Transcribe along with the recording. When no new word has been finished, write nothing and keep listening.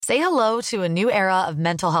Say hello to a new era of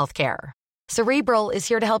mental health care. Cerebral is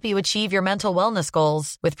here to help you achieve your mental wellness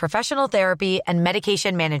goals with professional therapy and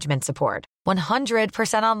medication management support.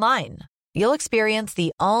 100% online. You'll experience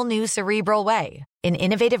the all-new Cerebral Way, an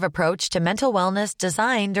innovative approach to mental wellness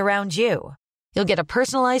designed around you. You'll get a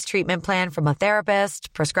personalized treatment plan from a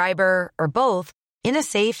therapist, prescriber, or both in a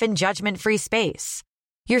safe and judgment-free space.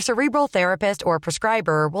 Your Cerebral therapist or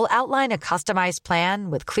prescriber will outline a customized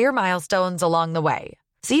plan with clear milestones along the way,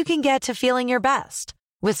 so you can get to feeling your best.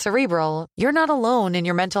 With Cerebral, you're not alone in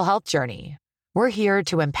your mental health journey. We're here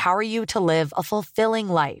to empower you to live a fulfilling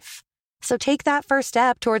life. So take that first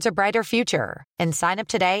step towards a brighter future and sign up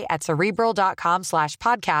today at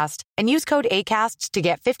Cerebral.com/podcast and use code ACAST to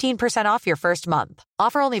get 15% off your first month.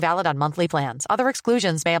 Offer only valid on monthly plans. Other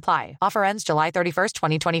exclusions may apply. Offer ends July 31st,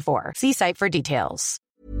 2024. See site for details.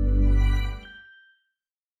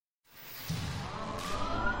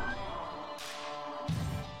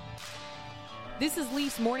 This is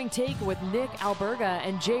Leafs Morning Take with Nick Alberga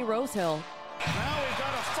and Jay Rosehill. Now we've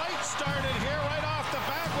got a fight started here right off the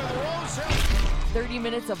bat with Rosehill. 30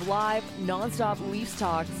 minutes of live, nonstop Leafs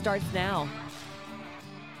talk starts now.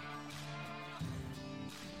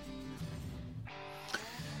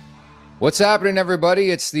 What's happening, everybody?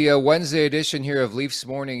 It's the Wednesday edition here of Leafs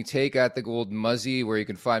Morning Take at the Golden Muzzy, where you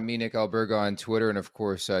can find me, Nick Alberga, on Twitter, and of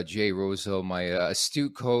course, Jay Rosehill, my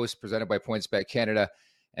astute host, presented by PointsBet Canada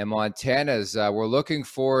and Montana's. We're looking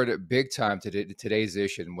forward big time to today's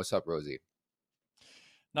edition. What's up, Rosie?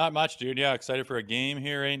 Not much, dude. Yeah, excited for a game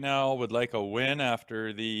here right now. Would like a win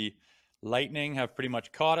after the Lightning have pretty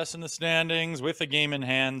much caught us in the standings with a game in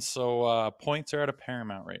hand. So points are at a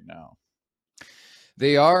paramount right now.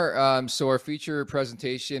 They are. So our feature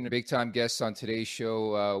presentation, big time guests on today's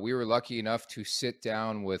show. We were lucky enough to sit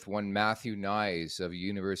down with one Matthew Knies of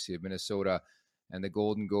University of Minnesota and the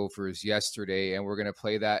Golden Gophers yesterday, and we're going to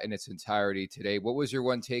play that in its entirety today. What was your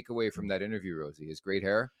one takeaway from that interview, Rosie? His great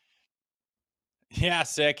hair? Yeah,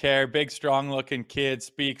 sick hair, big, strong-looking kid,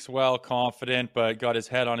 speaks well, confident, but got his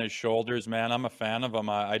head on his shoulders, man. I'm a fan of him.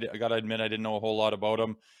 I got to admit I didn't know a whole lot about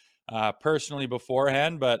him personally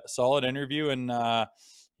beforehand, but solid interview, and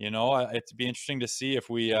it'd be interesting to see if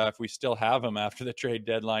we still have him after the trade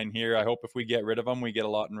deadline here. I hope if we get rid of him, we get a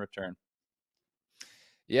lot in return.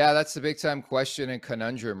 Yeah, that's the big-time question and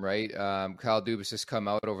conundrum, right? Kyle Dubas has come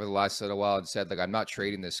out over the last little while and said, I'm not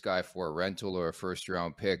trading this guy for a rental or a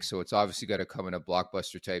first-round pick, so it's obviously got to come in a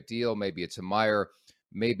blockbuster-type deal. Maybe it's a Meyer,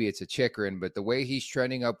 maybe it's a Chikrin, but the way he's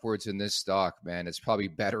trending upwards in this stock, man, it's probably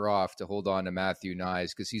better off to hold on to Matthew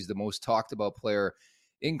Knies because he's the most talked-about player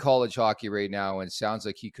in college hockey right now, and sounds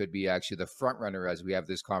like he could be actually the front-runner as we have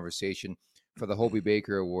this conversation for the Hobey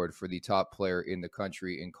Baker Award for the top player in the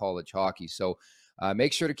country in college hockey. So,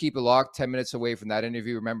 make sure to keep it locked. 10 minutes away from that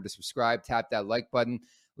interview. Remember to subscribe, tap that like button,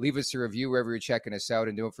 leave us a review wherever you're checking us out,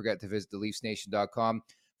 and don't forget to visit theleafsnation.com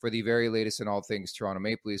for the very latest in all things Toronto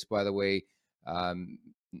Maple Leafs. By the way,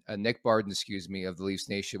 Nick Barden, of the Leafs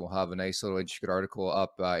Nation will have a nice little intricate article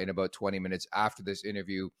up in about 20 minutes after this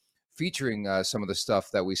interview featuring some of the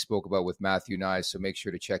stuff that we spoke about with Matthew Knies, so make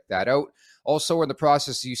sure to check that out. Also, we're in the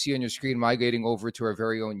process, you see on your screen, migrating over to our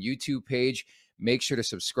very own YouTube page. Make sure to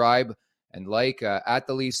subscribe and like at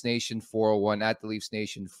the Leafs Nation 401, at the Leafs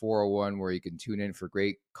Nation 401, where you can tune in for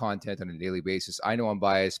great content on a daily basis. I know I'm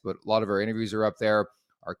biased, but a lot of our interviews are up there,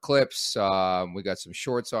 our clips. We got some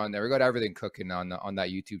shorts on there. We got everything cooking on that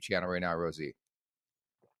YouTube channel right now, Rosie.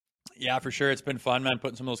 Yeah, for sure. It's been fun, man,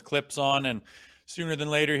 putting some of those clips on, and sooner than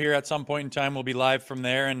later here at some point in time, we'll be live from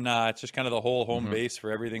there, and it's just kind of the whole home base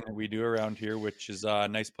for everything that we do around here, which is a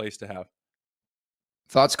nice place to have.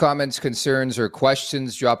 Thoughts, comments, concerns, or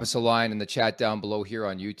questions, drop us a line in the chat down below here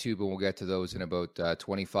on YouTube, and we'll get to those in about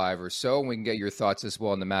 25 or so. And we can get your thoughts as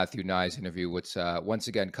well on the Matthew Knies interview, which once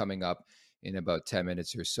again coming up in about 10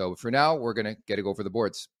 minutes or so. But for now, we're going to go over the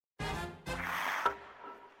boards.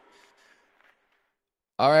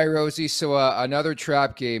 All right, Rosie, so another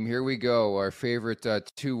trap game. Here we go. Our favorite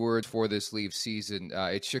two words for this Leafs season.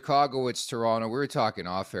 It's Chicago, it's Toronto. We were talking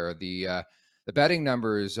off air. The betting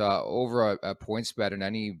numbers over a PointsBet and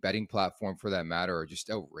any betting platform for that matter are just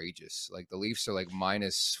outrageous. Like the Leafs are like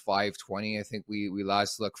minus 520. I think we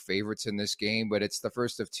last looked favorites in this game, but it's the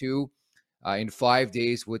first of two in 5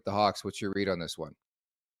 days with the Hawks. What's your read on this one?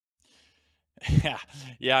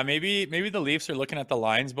 Yeah. Maybe the Leafs are looking at the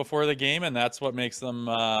lines before the game, and that's what makes them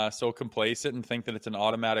so complacent and think that it's an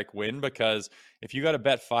automatic win, because if you got to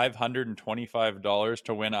bet $525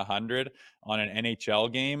 to win 100 on an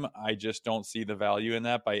NHL game, I just don't see the value in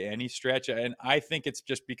that by any stretch. And I think it's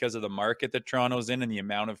just because of the market that Toronto's in and the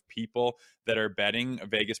amount of people that are betting.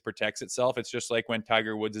 Vegas protects itself. It's just like when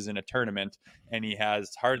Tiger Woods is in a tournament and he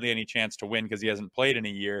has hardly any chance to win because he hasn't played in a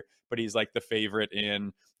year, but he's like the favorite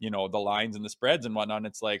in, the lines and the spreads and whatnot. And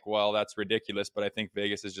it's like, well, that's ridiculous. But I think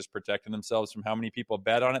Vegas is just protecting themselves from how many people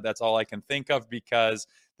bet on it. That's all I can think of, because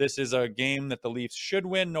this is a game that the Leafs should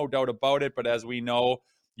win, no doubt about it. But as we know,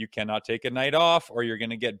 you cannot take a night off or you're going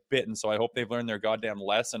to get bitten. So I hope they've learned their goddamn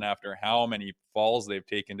lesson after how many falls they've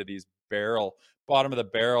taken to these bottom of the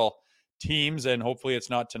barrel teams. And hopefully it's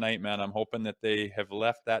not tonight, man. I'm hoping that they have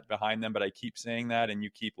left that behind them, but I keep saying that and you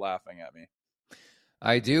keep laughing at me.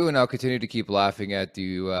 I do, and I'll continue to keep laughing at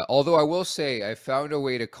you. Although I will say I found a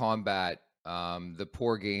way to combat the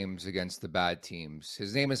poor games against the bad teams.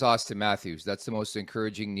 His name is Austin Matthews. That's the most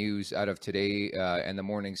encouraging news out of today and the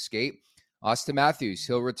morning skate. Austin Matthews,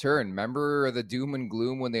 he'll return. Remember the doom and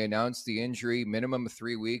gloom when they announced the injury, minimum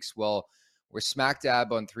 3 weeks? Well, we're smack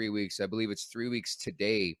dab on 3 weeks. I believe it's 3 weeks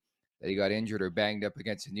today that he got injured or banged up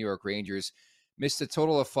against the New York Rangers. Missed a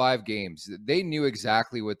total of 5 games. They knew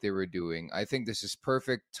exactly what they were doing. I think this is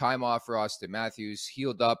perfect. Time off for Austin Matthews.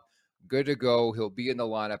 Healed up, good to go. He'll be in the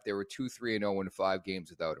lineup. They were 2-3-0 in 5 games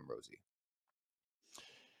without him, Rosie.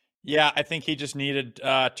 Yeah, I think he just needed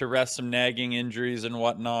to rest some nagging injuries and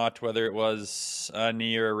whatnot, whether it was a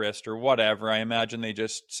knee or a wrist or whatever. I imagine they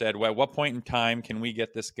just said, well, at what point in time can we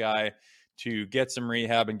get this guy to get some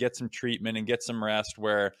rehab and get some treatment and get some rest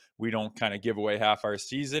where we don't kind of give away half our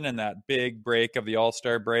season? And that big break of the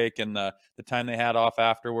All-Star break and the time they had off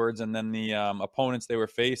afterwards, and then the opponents they were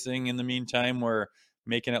facing in the meantime were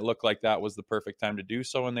making it look like that was the perfect time to do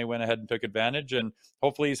so, and they went ahead and took advantage. And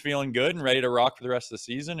hopefully he's feeling good and ready to rock for the rest of the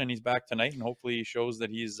season, and he's back tonight, and hopefully he shows that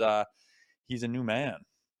he's a new man.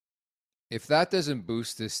 If that doesn't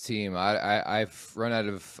boost this team, I've run out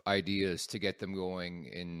of ideas to get them going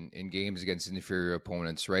in games against inferior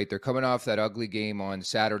opponents, right? They're coming off that ugly game on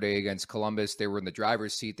Saturday against Columbus. They were in the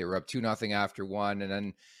driver's seat. They were up 2-0 after 1, and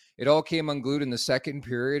then it all came unglued in the second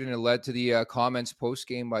period, and it led to the comments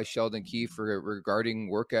post-game by Sheldon Keefe regarding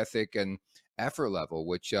work ethic and effort level,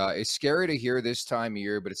 which is scary to hear this time of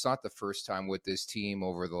year, but it's not the first time with this team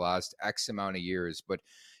over the last X amount of years. But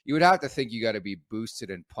you would have to think you got to be boosted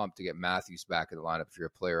and pumped to get Matthews back in the lineup if you're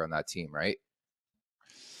a player on that team, right?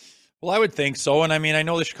 Well, I would think so. And I mean, I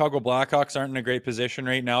know the Chicago Blackhawks aren't in a great position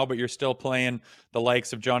right now, but you're still playing the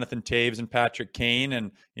likes of Jonathan Toews and Patrick Kane.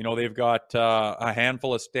 And, they've got a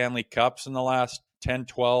handful of Stanley Cups in the last 10,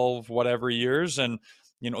 12, whatever years. And,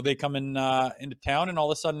 they come into town and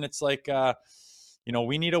all of a sudden it's like,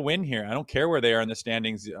 we need a win here. I don't care where they are in the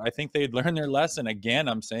standings. I think they'd learn their lesson. Again,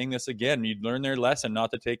 I'm saying this again. You'd learn their lesson not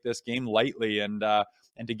to take this game lightly and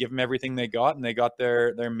to give them everything they got. And they got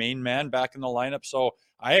their main man back in the lineup. So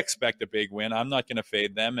I expect a big win. I'm not going to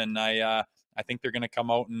fade them. And I think they're going to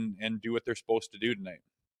come out and do what they're supposed to do tonight.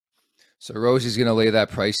 So Rosie's going to lay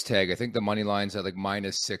that price tag. I think the money line's at like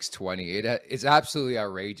minus 620. It's absolutely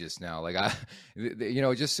outrageous now. Like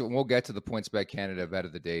just we'll get to the Points Bet Canada bet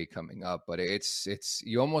of the day coming up, but it's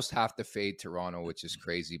you almost have to fade Toronto, which is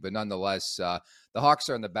crazy. But nonetheless, the Hawks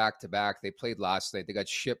are in the back-to-back. They played last night. They got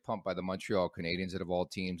shit pumped by the Montreal Canadiens out of all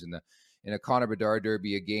teams in a Connor Bedard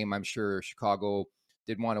derby, a game I'm sure Chicago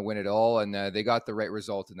didn't want to win it all, and they got the right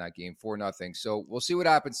result in that game, 4-0. So we'll see what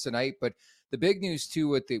happens tonight. But the big news too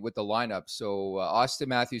with the lineup. So Austin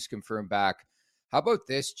Matthews confirmed back. How about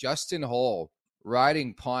this? Justin Holl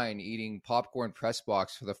riding pine, eating popcorn press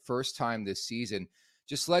box for the first time this season.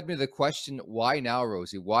 Just led me to the question, why now,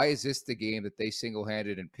 Rosie? Why is this the game that they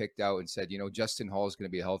single-handed and picked out and said, Justin Holl is going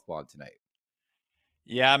to be a health bomb tonight?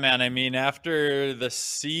 Yeah, man. I mean, after the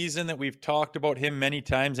season that we've talked about him many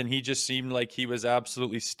times, and he just seemed like he was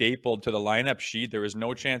absolutely stapled to the lineup sheet. There was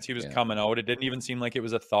no chance he was coming out. It didn't even seem like it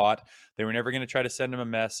was a thought. They were never going to try to send him a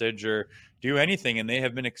message or do anything, and they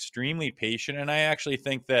have been extremely patient. And I actually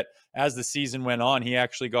think that as the season went on, he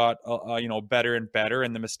actually got better and better,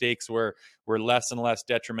 and the mistakes were less and less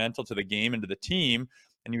detrimental to the game and to the team.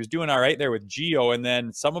 And he was doing all right there with Gio. And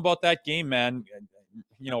then some about that game, man.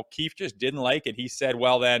 Keefe just didn't like it. He said,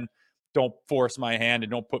 well, then don't force my hand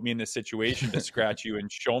and don't put me in this situation to scratch you and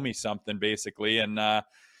show me something, basically. And,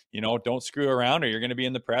 don't screw around or you're going to be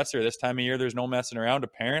in the presser. This time of year, there's no messing around,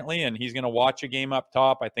 apparently. And he's going to watch a game up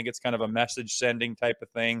top. I think it's kind of a message sending type of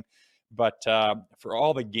thing. But for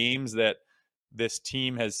all the games that this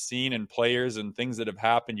team has seen and players and things that have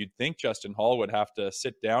happened, you'd think Justin Holl would have to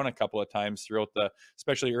sit down a couple of times throughout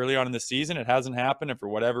especially early on in the season. It hasn't happened. And for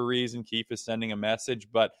whatever reason, Keefe is sending a message,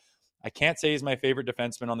 but I can't say he's my favorite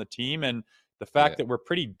defenseman on the team. And the fact that we're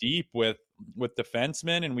pretty deep with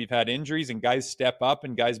defensemen, and we've had injuries and guys step up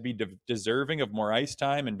and guys be deserving of more ice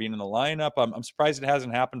time and being in the lineup. I'm surprised it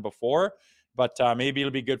hasn't happened before, but maybe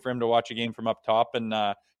it'll be good for him to watch a game from up top and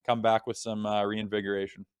come back with some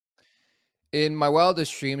reinvigoration. In my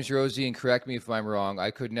wildest dreams, Rosie, and correct me if I'm wrong,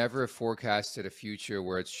 I could never have forecasted a future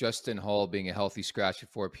where it's Justin Hull being a healthy scratch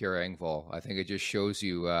before Pierre Engvall. I think it just shows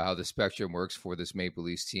you how the spectrum works for this Maple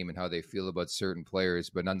Leafs team and how they feel about certain players.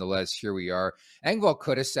 But nonetheless, here we are. Engvall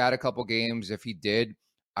could have sat a couple games. If he did,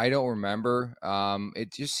 I don't remember.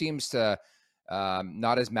 It just seems to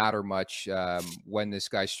not as matter much when this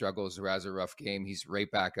guy struggles or has a rough game. He's right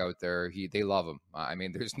back out there. They love him. I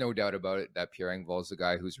mean, there's no doubt about it that Pierre Engvall is the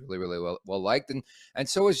guy who's really, really well liked, and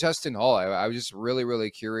so is Justin Hull. I was just really, really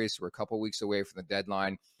curious. We're a couple weeks away from the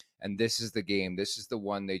deadline, and this is the game. This is the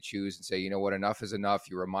one they choose and say, you know what, enough is enough.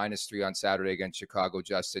 You were -3 on Saturday against Chicago,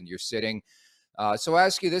 Justin. You're sitting. So I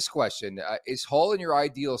ask you this question: is Hull in your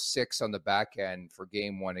ideal 6 on the back end for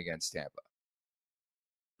Game 1 against Tampa?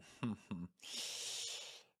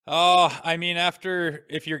 Oh, I mean,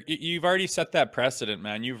 if you've already set that precedent,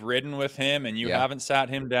 man. You've ridden with him and you haven't sat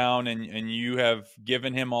him down, and you have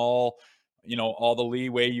given him all the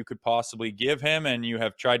leeway you could possibly give him, and you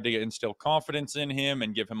have tried to instill confidence in him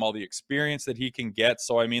and give him all the experience that he can get.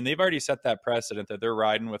 So, I mean, they've already set that precedent that they're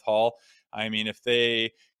riding with Hall. I mean, if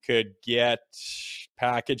they could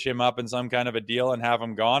package him up in some kind of a deal and have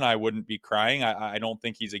him gone, I wouldn't be crying. I don't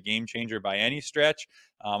think he's a game changer by any stretch.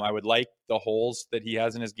 I would like the holes that he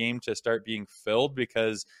has in his game to start being filled,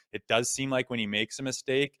 because it does seem like when he makes a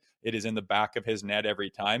mistake, it is in the back of his net every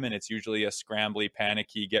time. And it's usually a scrambly,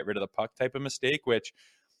 panicky, get rid of the puck type of mistake, which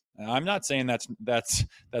I'm not saying that's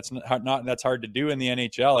hard to do in the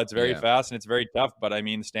NHL. It's very fast and it's very tough, but I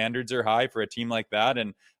mean, standards are high for a team like that.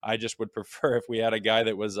 And I just would prefer if we had a guy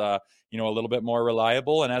that was, a little bit more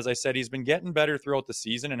reliable. And as I said, he's been getting better throughout the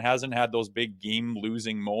season and hasn't had those big game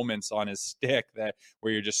losing moments on his stick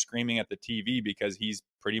where you're just screaming at the TV because he's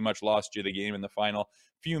pretty much lost you the game in the final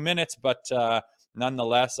few minutes. But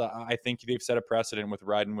nonetheless, I think they've set a precedent with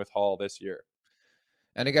riding with Hall this year.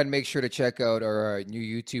 And again, make sure to check out our new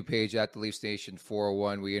YouTube page at the Leafs Nation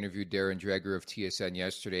 401. We interviewed Darren Dreger of TSN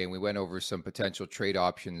yesterday, and we went over some potential trade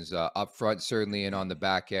options up front, certainly, and on the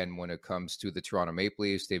back end when it comes to the Toronto Maple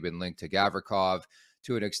Leafs. They've been linked to Gavrikov,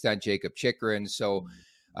 to an extent, Jacob Chychrun. So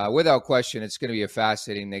without question, it's going to be a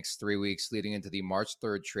fascinating next 3 weeks leading into the March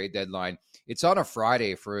 3rd trade deadline. It's on a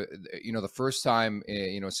Friday for, the first time,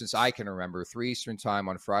 since I can remember, 3 Eastern time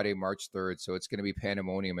on Friday, March 3rd. So it's going to be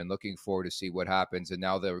pandemonium, and looking forward to see what happens. And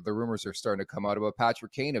now the rumors are starting to come out about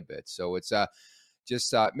Patrick Kane a bit. So it's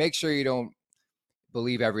just make sure you don't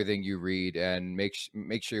believe everything you read, and make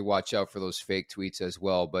sure you watch out for those fake tweets as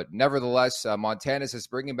well. But nevertheless, Montana's is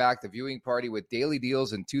bringing back the viewing party with daily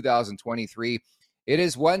deals in 2023. It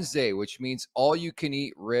is Wednesday, which means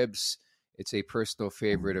all-you-can-eat ribs. It's a personal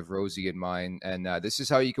favorite of Rosie and mine. And this is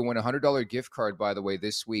how you can win a $100 gift card, by the way,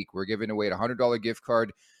 this week. We're giving away a $100 gift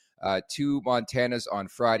card to Montana's on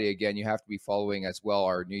Friday. Again, you have to be following as well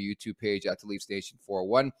our new YouTube page at the Leafs Nation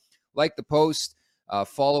 401. Like the post,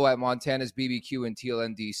 follow at Montana's BBQ and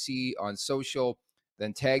TLNDC on social.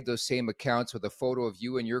 Then tag those same accounts with a photo of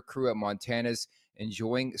you and your crew at Montana's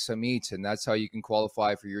enjoying some eats, and that's how you can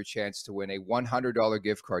qualify for your chance to win a $100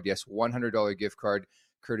 gift card. Yes, $100 gift card,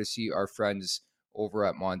 courtesy our friends over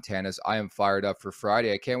at Montana's. I am fired up for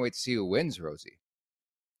Friday. I can't wait to see who wins, Rosie.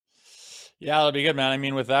 Yeah, that'll be good, man. I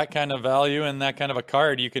mean, with that kind of value and that kind of a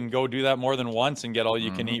card, you can go do that more than once and get all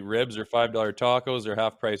you can eat ribs or $5 tacos or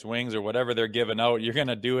half price wings or whatever they're giving out. You're going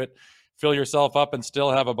to do it, fill yourself up, and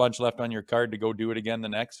still have a bunch left on your card to go do it again the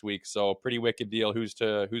next week. So pretty wicked deal. Who's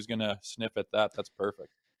going to sniff at that? That's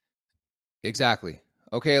perfect. Exactly.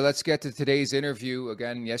 Okay, let's get to today's interview.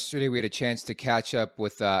 Again, yesterday we had a chance to catch up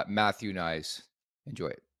with Matthew Knies. Enjoy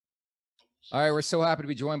it. All right, we're so happy to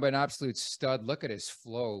be joined by an absolute stud. Look at his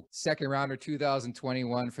flow. Second rounder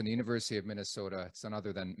 2021 from the University of Minnesota. It's none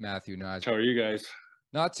other than Matthew Knies. How are you guys?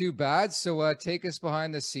 Not too bad. So take us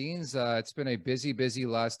behind the scenes. It's been a busy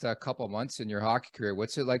last couple months in your hockey career.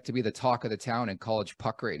 What's it like to be the talk of the town in college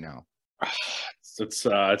puck right now?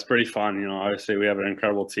 It's pretty fun. You know, obviously we have an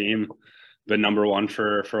incredible team. Been number one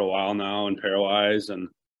for a while now in pairwise, and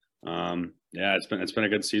it's been a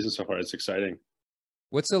good season so far. It's exciting.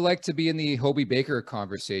 What's it like to be in the Hobey Baker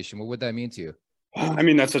conversation? What would that mean to you? I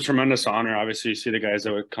mean, that's a tremendous honor. Obviously, you see the guys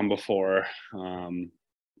that would come before,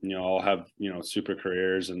 all have, super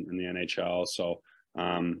careers in the NHL. So,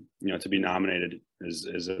 to be nominated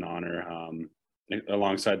is an honor.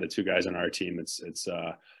 Alongside the two guys on our team, it's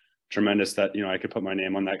tremendous that, I could put my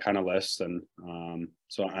name on that kind of list. And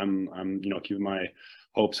so I'm keeping my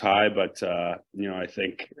hopes high, but I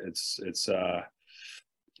think it's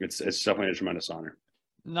definitely a tremendous honor.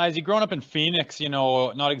 Knies, you grown up in Phoenix,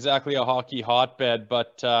 not exactly a hockey hotbed,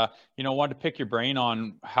 but, wanted to pick your brain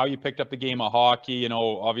on how you picked up the game of hockey.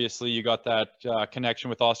 Obviously you got that connection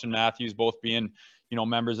with Auston Matthews, both being,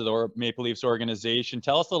 members of the Maple Leafs organization.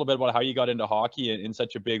 Tell us a little bit about how you got into hockey in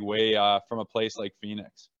such a big way from a place like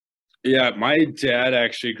Phoenix. Yeah, my dad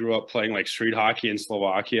actually grew up playing like street hockey in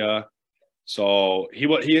Slovakia. So he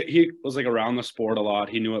was like around the sport a lot.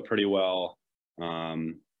 He knew it pretty well.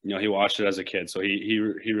 He watched it as a kid, so he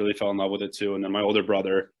really fell in love with it too. And then my older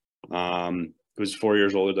brother, who's 4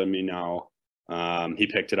 years older than me now, he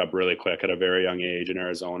picked it up really quick at a very young age in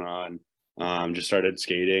Arizona, and just started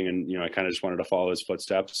skating. And I kind of just wanted to follow his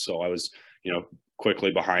footsteps, so I was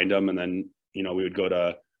quickly behind him. And then we would go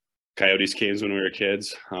to Coyotes games when we were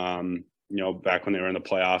kids. Back when they were in the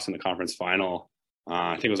playoffs and the conference final.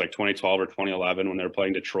 I think it was like 2012 or 2011 when they were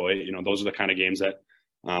playing Detroit. Those are the kind of games that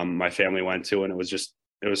my family went to, and it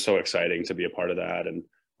was so exciting to be a part of that.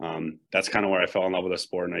 And that's kind of where I fell in love with the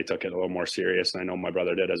sport, and I took it a little more serious. And I know my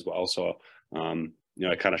brother did as well. So,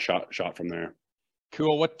 I kind of shot from there.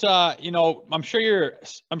 Cool. What, I'm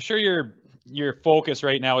sure your focus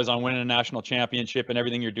right now is on winning a national championship and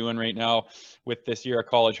everything you're doing right now with this year of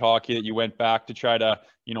college hockey, that you went back to try to,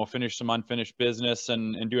 finish some unfinished business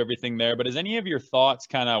and do everything there. But has any of your thoughts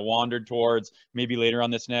kind of wandered towards maybe later on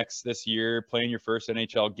this year, playing your first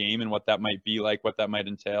NHL game and what that might be like, what that might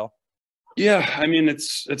entail? Yeah. I mean,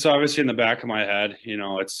 it's obviously in the back of my head,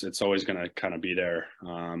 it's always going to kind of be there.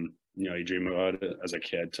 You dream about it as a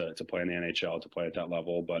kid to play in the NHL, to play at that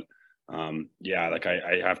level. But I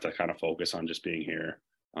have to kind of focus on just being here.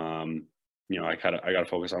 I got to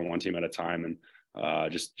focus on one team at a time, and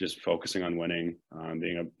just focusing on winning,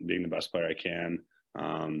 being the best player I can,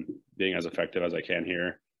 being as effective as I can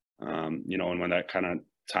here. And when that kind of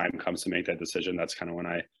time comes to make that decision, that's kind of when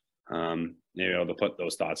I maybe able to put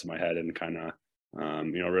those thoughts in my head and kind of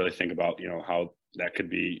really think about how that could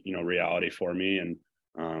be reality for me. And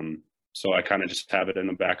so I kind of just have it in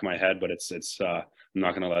the back of my head, but it's I'm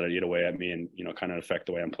not going to let it eat away at me and kind of affect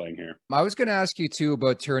the way I'm playing here. I was going to ask you too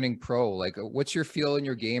about turning pro. Like, what's your feel in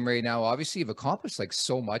your game right now? Obviously, you've accomplished like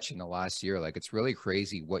so much in the last year. Like, it's really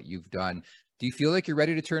crazy what you've done. Do you feel like you're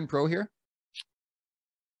ready to turn pro here?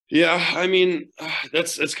 Yeah, I mean,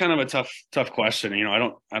 it's kind of a tough question. I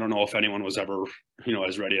don't know if anyone was ever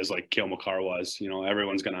as ready as like Cale Makar was.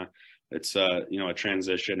 Everyone's gonna. It's a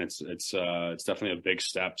transition. It's definitely a big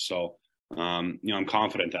step. So I'm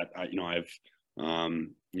confident that I've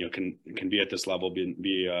can be at this level, be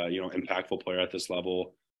impactful player at this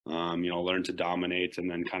level. Learn to dominate and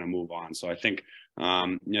then kind of move on. So I think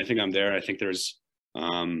I think I'm there. I think there's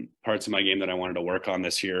parts of my game that I wanted to work on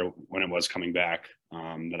this year when it was coming back,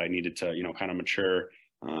 that I needed to kind of mature,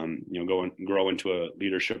 go and grow into a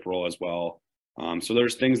leadership role as well. So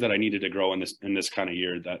there's things that I needed to grow in this kind of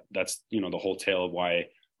year. That's the whole tale of why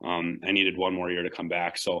I needed one more year to come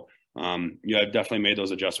back. So I've definitely made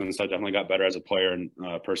those adjustments. I definitely got better as a player and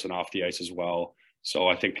person off the ice as well. So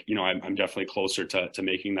I think I'm definitely closer to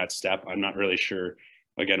making that step. I'm not really sure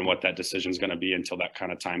again what that decision is going to be until that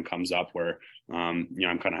kind of time comes up where I'm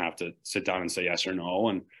kind of have to sit down and say yes or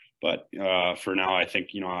no. But for now, I think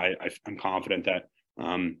I'm confident that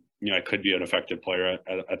I could be an effective player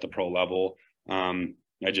at the pro level.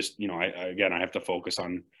 I just I have to focus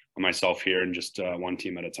on myself here and just one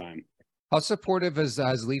team at a time. How supportive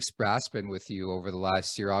has Leafs brass been with you over the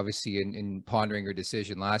last year? Obviously, in pondering your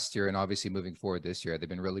decision last year, and obviously moving forward this year, they've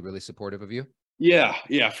been really, really supportive of you.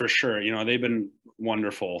 Yeah, for sure. They've been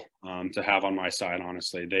wonderful to have on my side.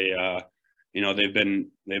 Honestly, they've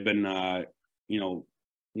been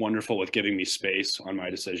wonderful with giving me space on my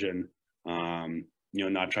decision.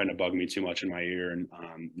 Not trying to bug me too much in my ear and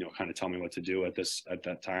kind of tell me what to do at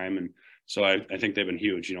that time. And so I think they've been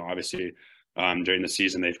huge. Obviously during the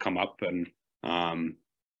season they've come up and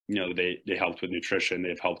they helped with nutrition.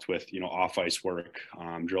 They've helped with off ice work,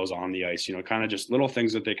 drills on the ice. Kind of just little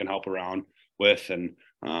things that they can help around with, and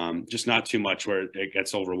just not too much where it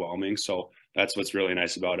gets overwhelming. So that's what's really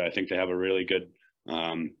nice about it. I think they have a really good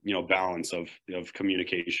balance of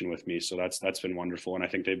communication with me. So that's been wonderful. And I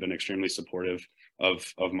think they've been extremely supportive of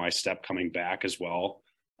my step coming back as well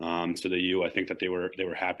to the U. I think that they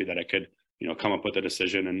were happy that I could, come up with a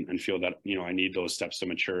decision and feel that, I need those steps to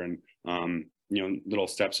mature and, little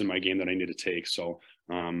steps in my game that I need to take. So,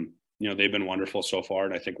 they've been wonderful so far.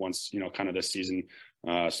 And I think once, kind of this season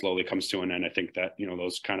slowly comes to an end, I think that,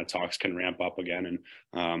 those kind of talks can ramp up again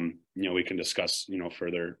and, we can discuss,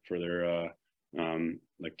 further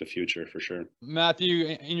like the future for sure. Matthew,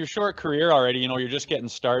 in your short career already, you're just getting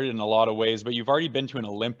started in a lot of ways, but you've already been to an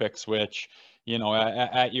Olympics, which,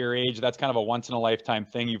 at your age, that's kind of a once in a lifetime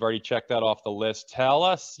thing. You've already checked that off the list. Tell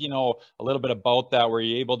us, a little bit about that. Were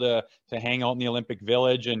you able to hang out in the Olympic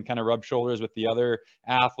Village and kind of rub shoulders with the other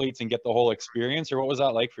athletes and get the whole experience, or what was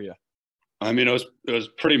that like for you? I mean, it was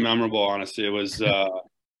pretty memorable, honestly. It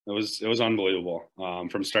was unbelievable,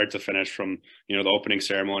 from start to finish, from, the opening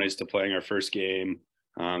ceremonies to playing our first game,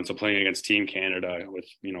 to playing against Team Canada with,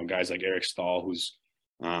 guys like Eric Stahl, who's,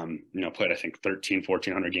 played, I think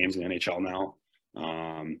 1,400 games in the NHL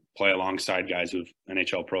now, play alongside guys with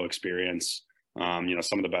NHL pro experience, some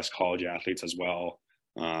of the best college athletes as well.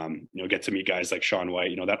 Get to meet guys like Sean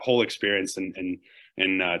White, that whole experience in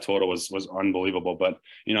total was unbelievable. But,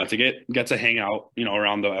 to get to hang out,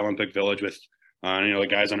 around the Olympic Village with, the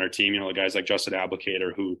guys on our team, the guys like Justin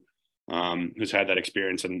Applicator, who's had that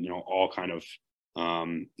experience in, all kind of,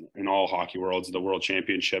 in all hockey worlds, the world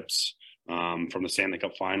championships, from the Stanley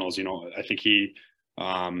Cup finals, I think he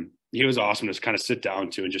was awesome to just kind of sit down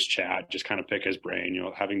to and just chat, just kind of pick his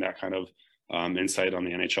brain, having that kind of, insight on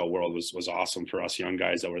the NHL world was awesome for us young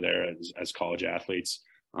guys that were there as college athletes.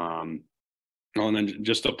 And then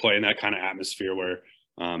just to play in that kind of atmosphere where,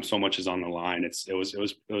 so much is on the line. It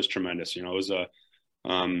was tremendous. It was a,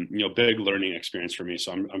 big learning experience for me.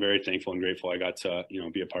 So I'm very thankful and grateful I got to,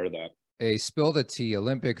 be a part of that. Hey, spill the tea.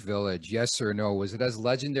 Olympic Village, yes or no? Was it as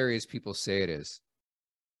legendary as people say it is?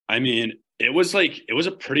 I mean, it was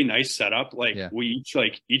a pretty nice setup. Like, Yeah. we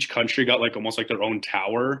each country got like almost like their own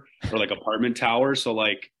tower or like apartment tower. So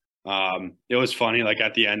like, it was funny. Like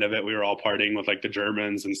at the end of it, we were all partying with like the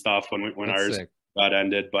Germans and stuff when That's ours sick. got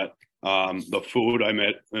ended. But the food,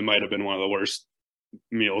 it might have been one of the worst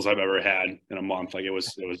meals I've ever had in a month. Like it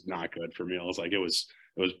was not good for meals. Like it was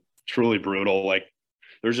truly brutal. Like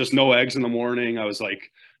there's just no eggs in the morning.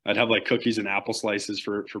 I'd have like cookies and apple slices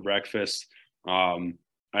for breakfast.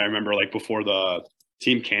 I remember like before the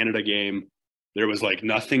Team Canada game, there was like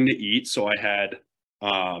nothing to eat. So I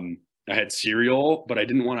had cereal, but I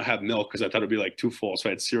didn't want to have milk because I thought it'd be like too full. So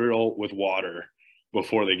I had cereal with water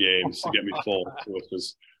before the games to get me full,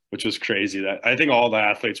 which was crazy. That I think all the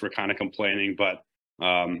athletes were kind of complaining, but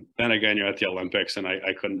then again, you're at the Olympics and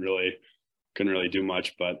I couldn't really do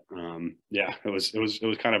much, but yeah, it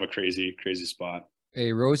was kind of a crazy spot.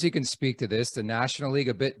 Hey, Rosie can speak to this. The National League,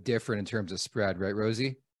 a bit different in terms of spread, right,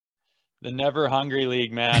 Rosie? The Never Hungry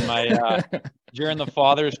League, man. My during the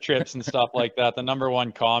fathers trips and stuff like that, the number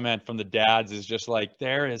one comment from the dads is just like,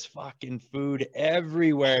 there is fucking food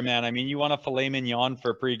everywhere, man. I mean, you want a filet mignon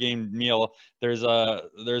for a pregame meal, there's a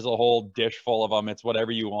whole dish full of them. It's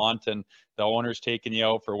whatever you want, and the owner's taking you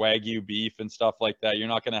out for Wagyu beef and stuff like that. You're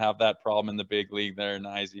not going to have that problem in the big league there,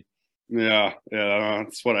 Knies. Yeah,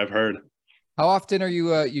 that's what I've heard. How often are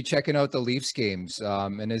you checking out the Leafs games?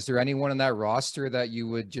 And is there anyone on that roster that you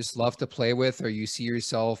would just love to play with, or you see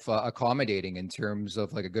yourself accommodating in terms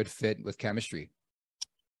of like a good fit with chemistry?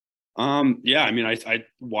 Yeah, I mean, I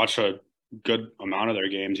watch a good amount of their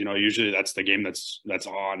games. Usually that's the game that's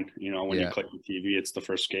on. When you click the TV, it's the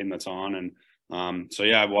first game that's on. And so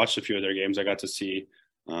yeah, I've watched a few of their games. I got to see,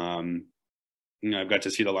 I've got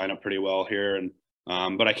to see the lineup pretty well here, and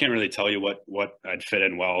but I can't really tell you what I'd fit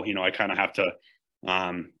in well. I kind of have to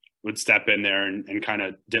would step in there and kind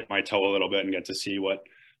of dip my toe a little bit and get to see what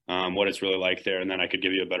it's really like there, and then I could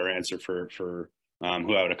give you a better answer for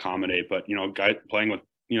who I would accommodate. But playing with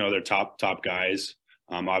their top guys.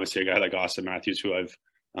 Obviously, a guy like Austin Matthews, who I've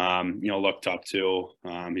looked up to.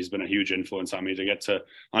 He's been a huge influence on me. To get to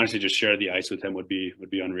honestly just share the ice with him would be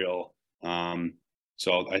unreal.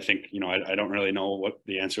 So I think, I don't really know what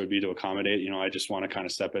the answer would be to accommodate. I just want to kind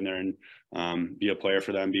of step in there and be a player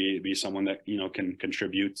for them, be someone that, can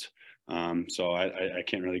contribute. So I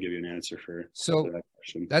can't really give you an answer for that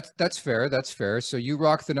question. That's fair. That's fair. So you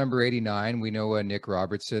rock the number 89. We know Nick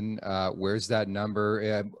Robertson wears that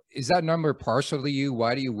number. Is that number partial to you?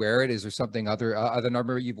 Why do you wear it? Is there something other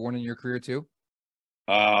number you've worn in your career too?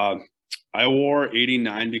 I wore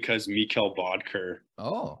 89 because Mikkel Bodker,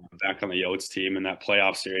 back on the Yotes team in that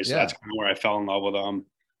playoff series. So that's kind of where I fell in love with him.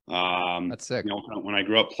 That's sick. When I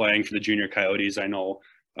grew up playing for the junior Coyotes, I know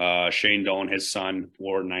Shane Doan, his son,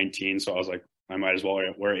 wore 19. So I was like, I might as well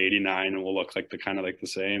wear 89 and we'll look like the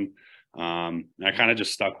same. And I kind of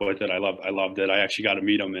just stuck with it. I loved it. I actually got to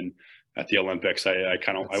meet him at the Olympics. I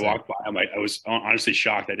walked by him. I was honestly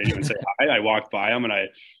shocked. I didn't even say hi. I walked by him and I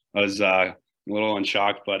was a little in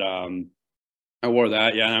shock, but I wore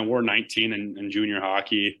that. Yeah. And I wore 19 in junior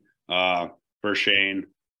hockey for Shane.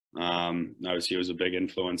 Obviously he was a big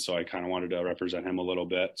influence, so I kind of wanted to represent him a little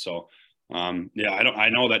bit. So yeah, I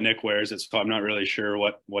know that Nick wears it, so I'm not really sure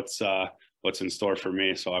what's in store for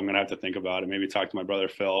me. So I'm gonna have to think about it. Maybe talk to my brother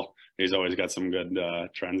Phil. He's always got some good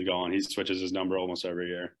trends going. He switches his number almost every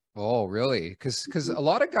year. Oh, really? Because a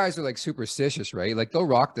lot of guys are like superstitious, right? Like they'll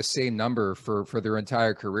rock the same number for their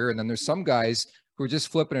entire career, and then there's some guys who are just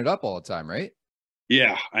flipping it up all the time, right?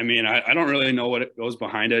 Yeah, I mean, I don't really know what it goes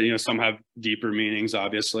behind it. You know, some have deeper meanings,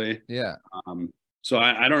 obviously. Yeah. So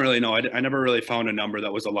I don't really know. I never really found a number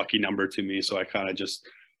that was a lucky number to me. So I kind of just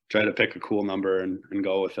try to pick a cool number and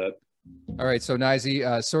go with it. All right. So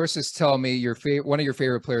Kniesy, sources tell me one of your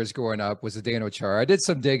favorite players growing up was Zdeno Chara. I did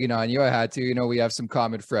some digging on you. I had to, we have some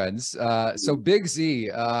common friends. So Big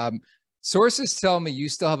Z, sources tell me you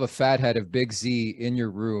still have a fat head of Big Z in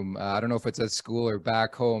your room. I don't know if it's at school or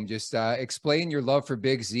back home. Just explain your love for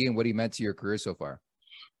Big Z and what he meant to your career so far.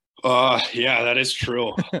 Yeah, that is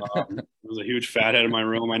true. There was a huge fat head in my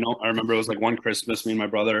room. I remember it was like one Christmas, me and my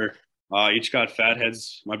brother each got fat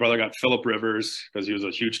heads. My brother got Phillip Rivers because he was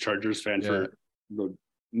a huge Chargers fan for the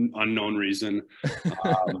unknown reason.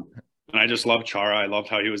 And I just loved Chara. I loved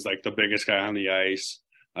how he was like the biggest guy on the ice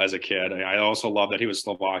as a kid. I also loved that he was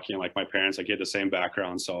Slovakian, like my parents. Like he had the same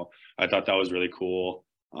background, so I thought that was really cool.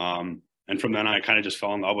 And from then I kind of just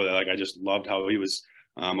fell in love with it. Like I just loved how he was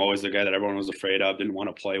always the guy that everyone was afraid of, didn't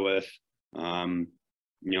want to play with.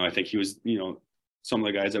 I think he was, some of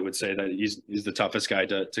the guys that would say that he's the toughest guy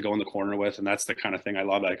to go in the corner with. And that's the kind of thing I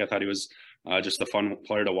love. Like I thought he was just a fun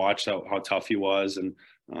player to watch, how tough he was, and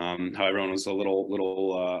how everyone was a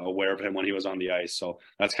little aware of him when he was on the ice. So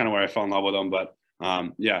that's kind of where I fell in love with him. But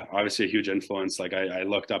yeah, obviously a huge influence. Like I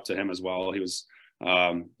looked up to him as well. He was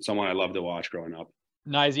someone I loved to watch growing up.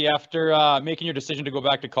 Kniesy, after making your decision to go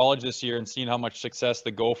back to college this year and seeing how much success the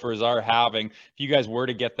Gophers are having, if you guys were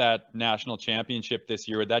to get that national championship this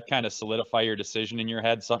year, would that kind of solidify your decision in your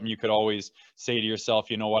head? Something you could always say to yourself,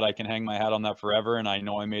 you know what, I can hang my hat on that forever, and I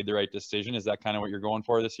know I made the right decision. Is that kind of what you're going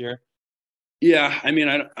for this year? Yeah, I mean,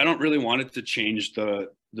 I don't really want it to change the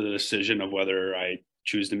decision of whether I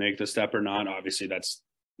choose to make the step or not. Obviously, that's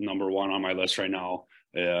number one on my list right now,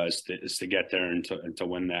 is to get there and to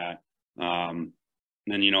win that.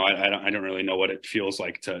 And I don't really know what it feels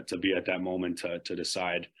like to be at that moment to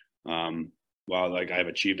decide. Well, like I've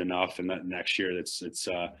achieved enough, and that next year it's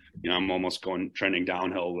I'm almost trending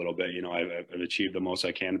downhill a little bit. I've achieved the most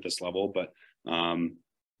I can at this level, but I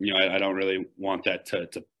don't really want that to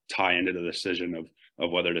tie into the decision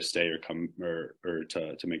of whether to stay or come or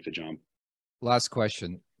to make the jump. Last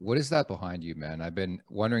question. What is that behind you, man? I've been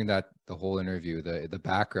wondering that the whole interview, the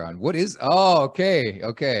background. What is, okay.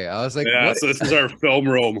 I was like, yeah, so this is our film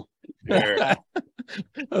room. I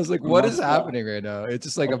was like, what is happening right now? It's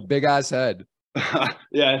just like a big ass head.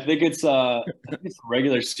 Yeah, I think it's a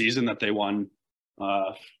regular season that they won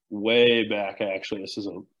way back, actually. This is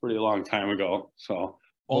a pretty long time ago. So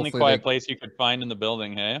only quiet place you could find in the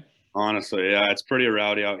building, hey? Honestly, yeah, it's pretty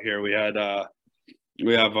rowdy out here. We had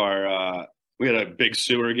we had a big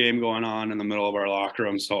sewer game going on in the middle of our locker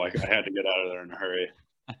room, so I had to get out of there in a hurry.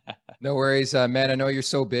 No worries, man. I know you're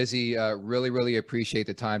so busy. Really, really appreciate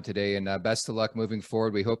the time today, and best of luck moving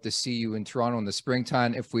forward. We hope to see you in Toronto in the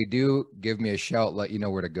springtime. If we do, give me a shout. Let you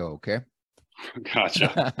know where to go, okay?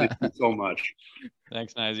 Gotcha. Thank you so much.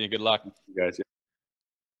 Thanks, Kniesy. Good luck. You guys.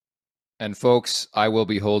 And folks, I will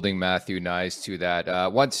be holding Matthew Knies to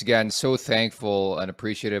that. Once again, so thankful and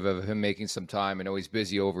appreciative of him making some time. I know he's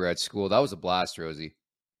busy over at school. That was a blast, Rosie.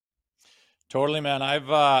 Totally, man.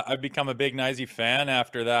 I've become a big Kniesy fan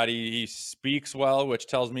after that. He speaks well, which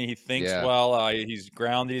tells me he thinks well. He's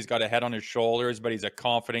grounded. He's got a head on his shoulders, but he's a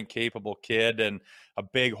confident, capable kid and a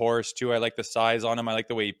big horse too. I like the size on him. I like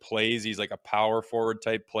the way he plays. He's like a power forward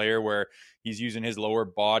type player where he's using his lower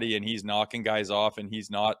body and he's knocking guys off and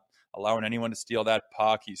he's not allowing anyone to steal that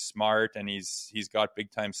puck. He's smart and he's got big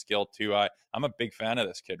time skill too. I'm a big fan of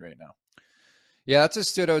this kid right now. Yeah, that's what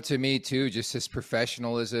stood out to me too. Just his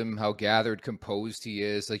professionalism, how gathered, composed he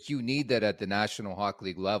is. Like you need that at the National Hockey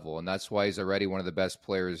League level. And that's why he's already one of the best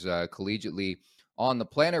players collegiately on the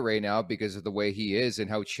planet right now because of the way he is and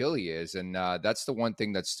how chill he is. And that's the one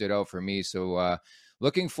thing that stood out for me. So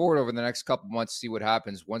looking forward over the next couple months to see what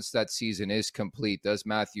happens once that season is complete. Does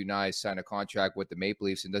Matthew Knies sign a contract with the Maple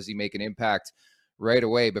Leafs and does he make an impact right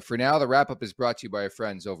away? But for now, the wrap-up is brought to you by our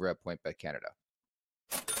friends over at PointBet Canada.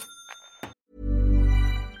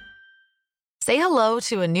 Say hello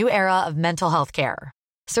to a new era of mental health care.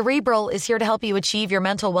 Cerebral is here to help you achieve your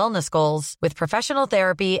mental wellness goals with professional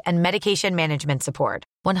therapy and medication management support.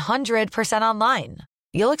 100% online.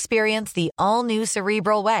 You'll experience the all-new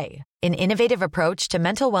Cerebral Way, an innovative approach to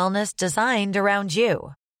mental wellness designed around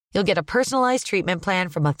you. You'll get a personalized treatment plan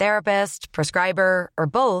from a therapist, prescriber, or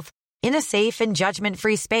both, in a safe and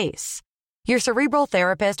judgment-free space. Your Cerebral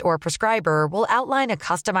therapist or prescriber will outline a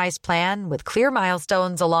customized plan with clear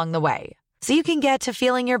milestones along the way, so you can get to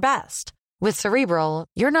feeling your best. With Cerebral,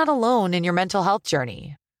 you're not alone in your mental health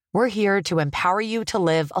journey. We're here to empower you to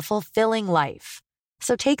live a fulfilling life.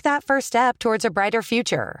 So take that first step towards a brighter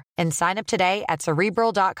future and sign up today at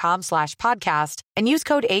Cerebral.com/podcast and use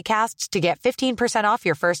code ACAST to get 15% off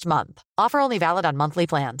your first month. Offer only valid on monthly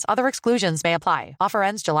plans. Other exclusions may apply. Offer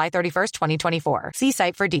ends July 31st, 2024. See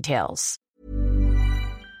site for details.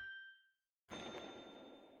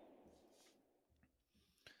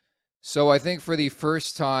 So I think for the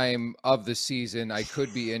first time of the season, I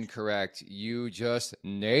could be incorrect. You just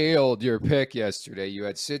nailed your pick yesterday. You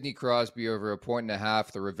had Sidney Crosby over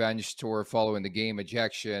 1.5, the revenge tour following the game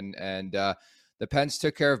ejection, and the Pens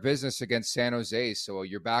took care of business against San Jose. So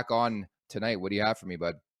you're back on tonight. What do you have for me,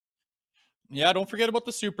 bud? Yeah, don't forget about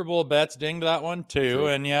the Super Bowl bets. Dinged that one too. True.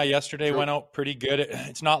 And yeah, yesterday True. went out pretty good.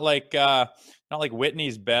 It's not like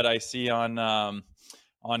Whitney's bet I see on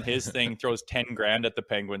his thing throws 10 grand at the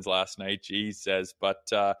Penguins last night. Jesus. But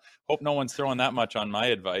hope no one's throwing that much on my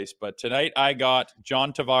advice. But tonight I got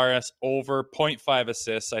John Tavares over 0.5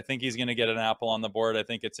 assists. I think he's going to get an apple on the board. I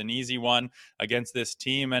think it's an easy one against this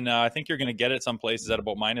team. And I think you're going to get it some places at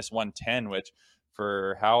about minus 110, which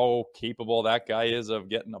for how capable that guy is of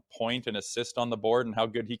getting a point and assist on the board and how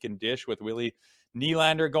good he can dish with Willie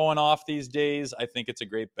Nylander going off these days, I think it's a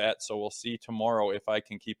great bet. So we'll see tomorrow if I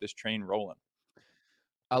can keep this train rolling.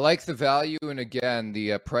 I like the value, and again,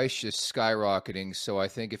 the price just skyrocketing. So I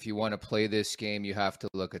think if you want to play this game, you have to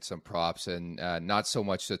look at some props and not so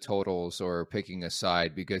much the totals or picking a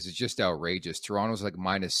side because it's just outrageous. Toronto's like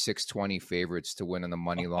minus 620 favorites to win on the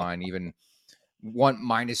money line, even want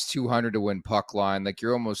minus 200 to win puck line. Like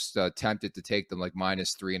you're almost tempted to take them like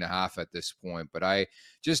minus 3.5 at this point. But I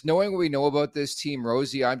just knowing what we know about this team,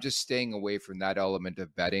 Rosie, I'm just staying away from that element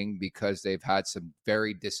of betting because they've had some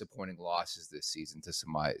very disappointing losses this season to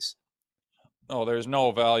some eyes. Oh, there's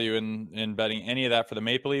no value in betting any of that for the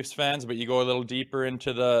Maple Leafs fans, but you go a little deeper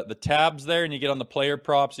into the tabs there and you get on the player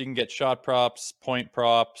props. You can get shot props, point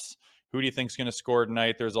props. Who do you think is going to score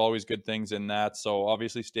tonight? There's always good things in that. So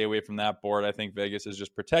obviously stay away from that board. I think Vegas is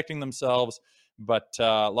just protecting themselves, but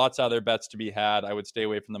lots of other bets to be had. I would stay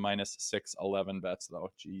away from the minus 611 bets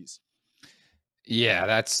though. Jeez. Yeah,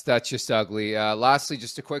 that's just ugly. Lastly,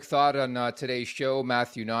 just a quick thought on today's show.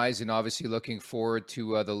 Matthew Knies, and obviously looking forward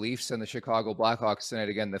to the Leafs and the Chicago Blackhawks tonight.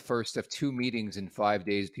 Again, the first of 2 meetings in 5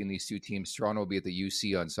 days between these two teams. Toronto will be at the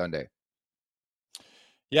UC on Sunday.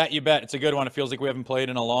 Yeah, you bet. It's a good one. It feels like we haven't played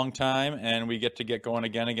in a long time, and we get going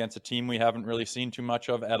again against a team we haven't really seen too much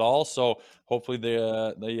of at all. So hopefully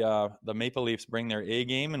the Maple Leafs bring their A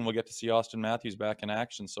game, and we'll get to see Austin Matthews back in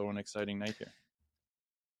action. So an exciting night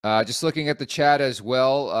here. Just looking at the chat as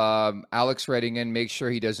well, Alex writing in, make sure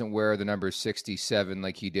he doesn't wear the number 67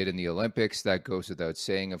 like he did in the Olympics. That goes without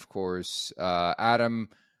saying, of course. Adam,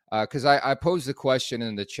 because I posed the question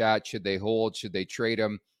in the chat, should they hold, should they trade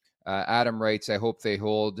him? Adam writes, I hope they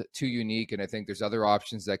hold. Too unique, and I think there's other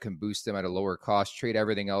options that can boost them at a lower cost. Trade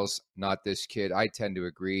everything else, not this kid. I tend to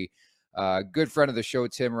agree. Good friend of the show,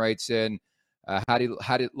 Tim, writes in, had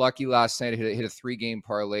it lucky last night. Hit a 3-game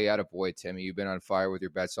parlay. Attaboy, Timmy. You've been on fire with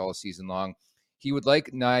your bets all season long. He would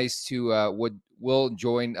like Knies to will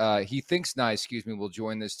join. He thinks Knies, will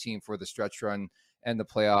join this team for the stretch run and the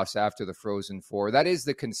playoffs after the Frozen Four. That is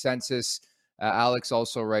the consensus. Alex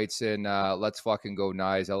also writes in, let's fucking go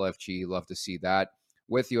Knies, LFG. Love to see that.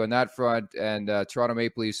 With you on that front. And Toronto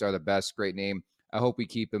Maple Leafs are the best. Great name. I hope we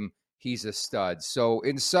keep him. He's a stud. So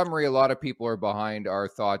in summary, a lot of people are behind our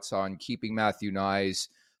thoughts on keeping Matthew Knies,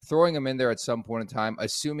 throwing him in there at some point in time,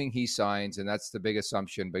 assuming he signs, and that's the big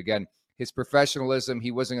assumption. But again, his professionalism,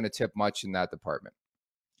 he wasn't going to tip much in that department.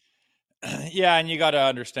 Yeah, and you got to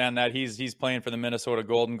understand that he's playing for the Minnesota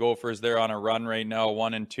Golden Gophers. They're on a run right now,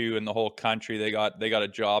 1-2 in the whole country. They got a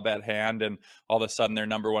job at hand, and all of a sudden their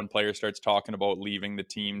number one player starts talking about leaving the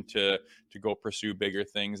team to go pursue bigger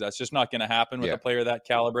things. That's just not going to happen with a player of that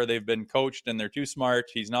caliber. They've been coached and they're too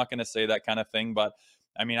smart. He's not going to say that kind of thing. But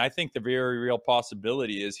I mean, I think the very real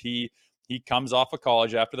possibility is he comes off of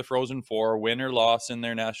college after the Frozen Four, win or loss in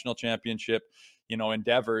their national championship,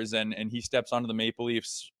 endeavors, and he steps onto the Maple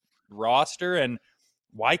Leafs roster. And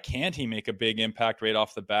why can't he make a big impact right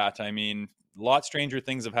off the bat? I mean, a lot stranger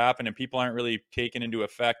things have happened and people aren't really taken into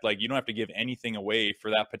effect. Like, you don't have to give anything away for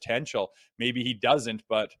that potential. Maybe he doesn't,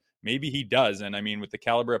 but maybe he does. And I mean, with the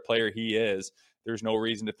caliber of player he is, there's no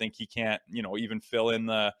reason to think he can't, even fill in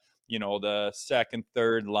the the second,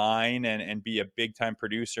 third line and be a big time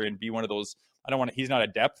producer and be one of those. He's not a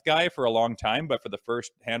depth guy for a long time, but for the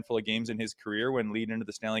first handful of games in his career when leading into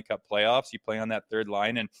the Stanley Cup playoffs, you play on that third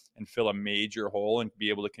line and fill a major hole and be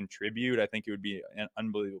able to contribute. I think it would be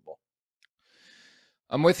unbelievable.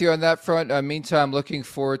 I'm with you on that front. Meantime, looking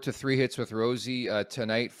forward to 3 Hits with Rosie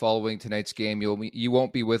tonight. Following tonight's game, you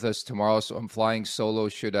won't be with us tomorrow, so I'm flying solo.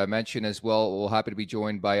 Should I mention as well, we'll happy to be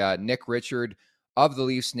joined by Nick Richard of the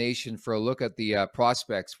Leafs Nation for a look at the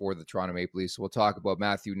prospects for the Toronto Maple Leafs. We'll talk about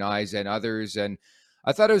Matthew Knies and others. And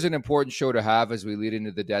I thought it was an important show to have as we lead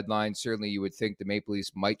into the deadline. Certainly, you would think the Maple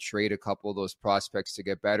Leafs might trade a couple of those prospects to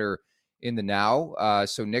get better in the now.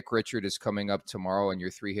 So Nick Richard is coming up tomorrow, and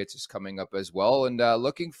your 3 Hits is coming up as well. And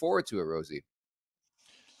looking forward to it, Rosie.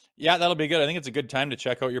 Yeah, that'll be good. I think it's a good time to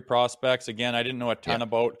check out your prospects. Again, I didn't know a ton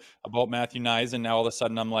about Matthew Knies, and now all of a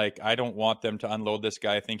sudden I'm like, I don't want them to unload this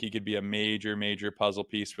guy. I think he could be a major, major puzzle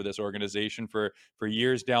piece for this organization for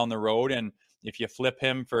years down the road. And if you flip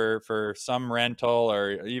him for some rental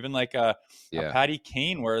or even like a Patty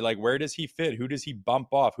Kane, where does he fit? Who does he bump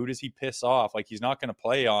off? Who does he piss off? Like, he's not going to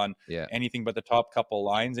play on anything but the top couple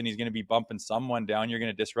lines, and he's going to be bumping someone down. You're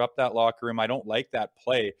going to disrupt that locker room. I don't like that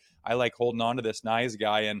play. I like holding on to this nice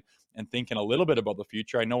guy and thinking a little bit about the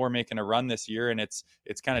future. I know we're making a run this year, and it's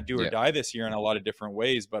kind of do or die this year in a lot of different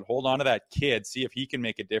ways, but hold on to that kid. See if he can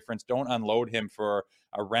make a difference. Don't unload him for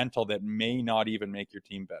a rental that may not even make your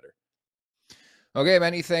team better. Okay,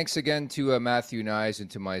 many thanks again to Matthew Knies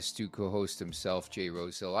and to my astute co-host himself, Jay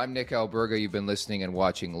Rosehill. I'm Nick Alberga. You've been listening and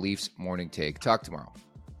watching Leafs Morning Take. Talk tomorrow.